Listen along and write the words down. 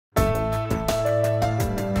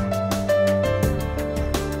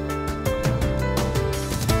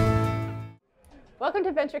Welcome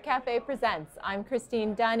to Venture Cafe Presents. I'm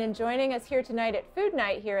Christine Dunn, and joining us here tonight at Food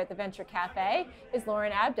Night here at the Venture Cafe is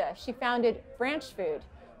Lauren Abda. She founded Branchfood,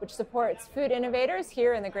 which supports food innovators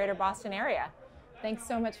here in the greater Boston area. Thanks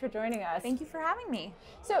so much for joining us. Thank you for having me.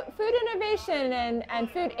 So food innovation and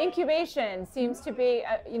food incubation seems to be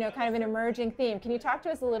kind of an emerging theme. Can you talk to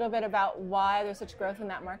us a little bit about why there's such growth in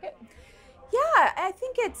that market? Yeah, I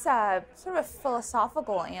think it's sort of a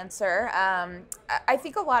philosophical answer. I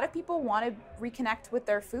think a lot of people want to reconnect with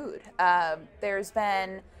their food. There's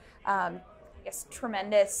been, I guess,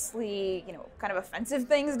 tremendously, kind of offensive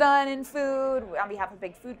things done in food on behalf of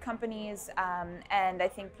big food companies, and I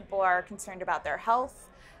think people are concerned about their health.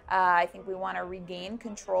 I think we want to regain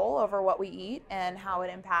control over what we eat and how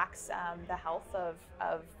it impacts the health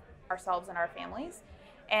of ourselves and our families.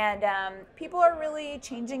 And people are really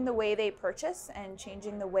changing the way they purchase and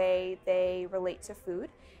changing the way they relate to food.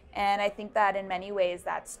 And I think that in many ways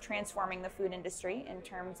that's transforming the food industry in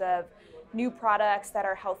terms of new products that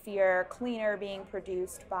are healthier, cleaner being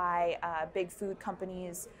produced by big food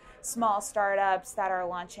companies, small startups that are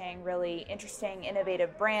launching really interesting,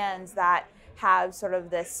 innovative brands that have sort of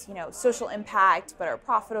this, social impact but are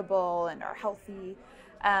profitable and are healthy.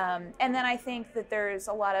 And then I think that there's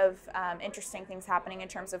a lot of interesting things happening in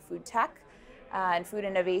terms of food tech and food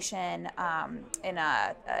innovation in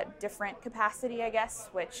a different capacity, I guess,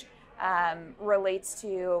 which relates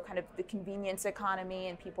to kind of the convenience economy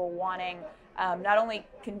and people wanting not only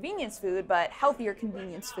convenience food, but healthier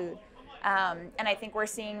convenience food. And I think we're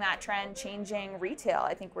seeing that trend changing retail.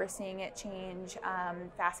 I think we're seeing it change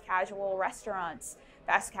fast casual restaurants.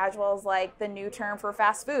 Fast casual is like the new term for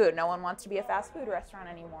fast food. No one wants to be a fast food restaurant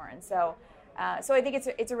anymore. And so I think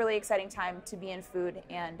it's a really exciting time to be in food,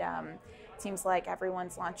 and it seems like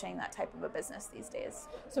everyone's launching that type of a business these days.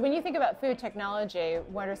 So when you think about food technology,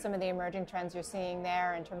 what are some of the emerging trends you're seeing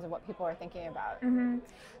there in terms of what people are thinking about? Mm-hmm.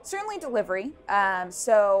 Certainly delivery.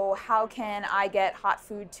 So how can I get hot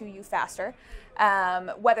food to you faster,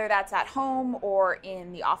 whether that's at home or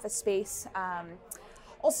in the office space?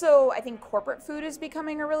 Also, I think corporate food is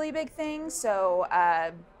becoming a really big thing. So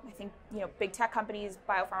I think, big tech companies,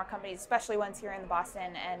 biopharma companies, especially ones here in the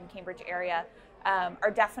Boston and Cambridge area,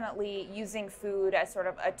 are definitely using food as sort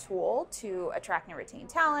of a tool to attract and retain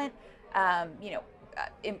talent,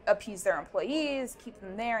 appease their employees, keep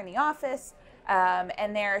them there in the office.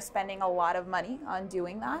 And they're spending a lot of money on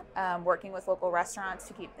doing that, working with local restaurants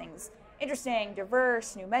to keep things interesting,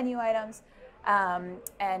 diverse, new menu items. And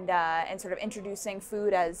sort of introducing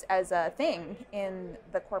food as a thing in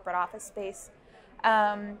the corporate office space.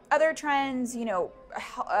 Other trends, in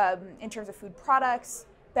terms of food products,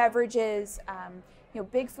 beverages,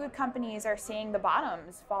 big food companies are seeing the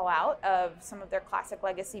bottoms fall out of some of their classic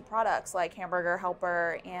legacy products like Hamburger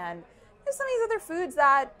Helper and some of these other foods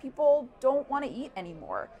that people don't want to eat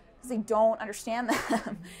anymore because they don't understand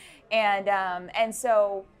them. And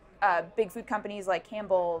so big food companies like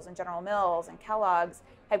Campbell's and General Mills and Kellogg's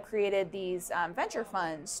have created these venture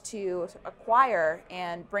funds to acquire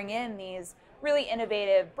and bring in these really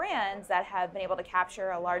innovative brands that have been able to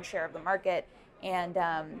capture a large share of the market and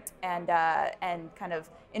kind of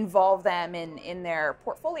involve them in their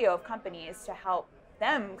portfolio of companies to help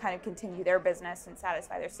them kind of continue their business and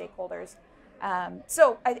satisfy their stakeholders.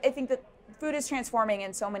 So I think that food is transforming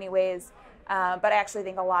in so many ways. But I actually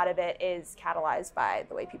think a lot of it is catalyzed by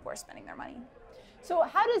the way people are spending their money. So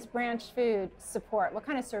how does Branchfood support? What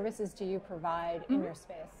kind of services do you provide in your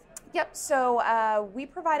space? Yep, so we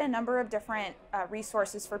provide a number of different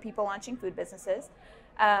resources for people launching food businesses.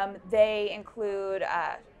 They include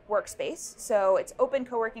workspace, so it's open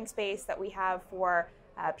co-working space that we have for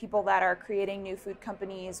people that are creating new food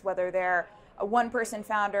companies, whether they're a one-person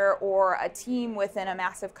founder or a team within a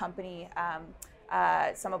massive company.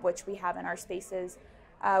 Some of which we have in our spaces.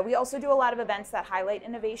 We also do a lot of events that highlight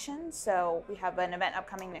innovation. So we have an event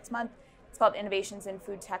upcoming next month. It's called Innovations in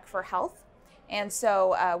Food Tech for Health. And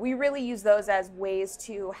so we really use those as ways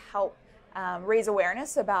to help raise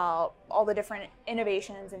awareness about all the different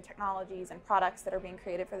innovations and technologies and products that are being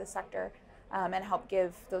created for the sector, and help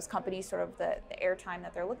give those companies sort of the airtime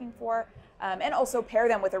that they're looking for, and also pair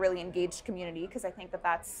them with a really engaged community, because I think that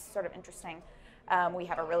that's sort of interesting. We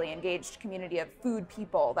have a really engaged community of food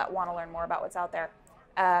people that want to learn more about what's out there.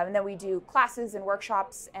 And then we do classes and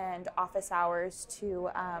workshops and office hours to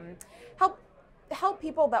help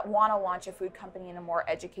people that want to launch a food company in a more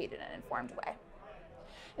educated and informed way.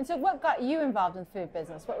 And so what got you involved in food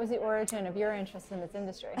business? What was the origin of your interest in this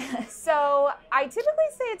industry? So I typically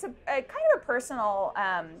say it's a kind of a personal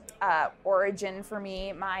origin for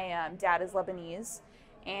me. My dad is Lebanese,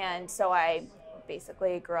 and so I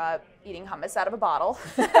basically grew up eating hummus out of a bottle.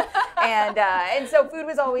 And so food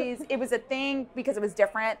was always, it was a thing because it was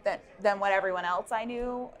different than what everyone else I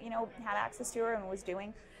knew, had access to and was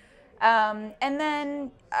doing. And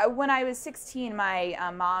then when I was 16, my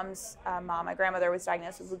mom's mom, my grandmother, was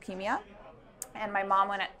diagnosed with leukemia. And my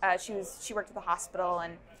mom she worked at the hospital,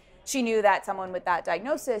 and she knew that someone with that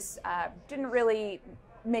diagnosis didn't really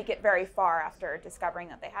make it very far after discovering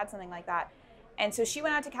that they had something like that. And so she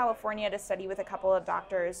went out to California to study with a couple of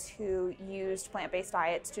doctors who used plant-based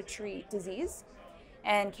diets to treat disease,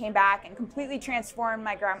 and came back and completely transformed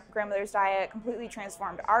my grandmother's diet, completely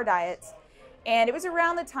transformed our diets. And it was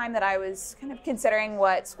around the time that I was kind of considering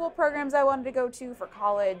what school programs I wanted to go to for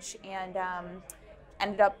college, and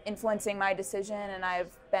ended up influencing my decision, and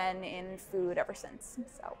I've been in food ever since.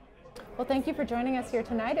 So, well, thank you for joining us here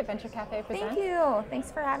tonight at Venture Cafe Presents. Thank you.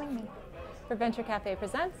 Thanks for having me. For Venture Cafe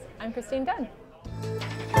Presents, I'm Christine Dunn.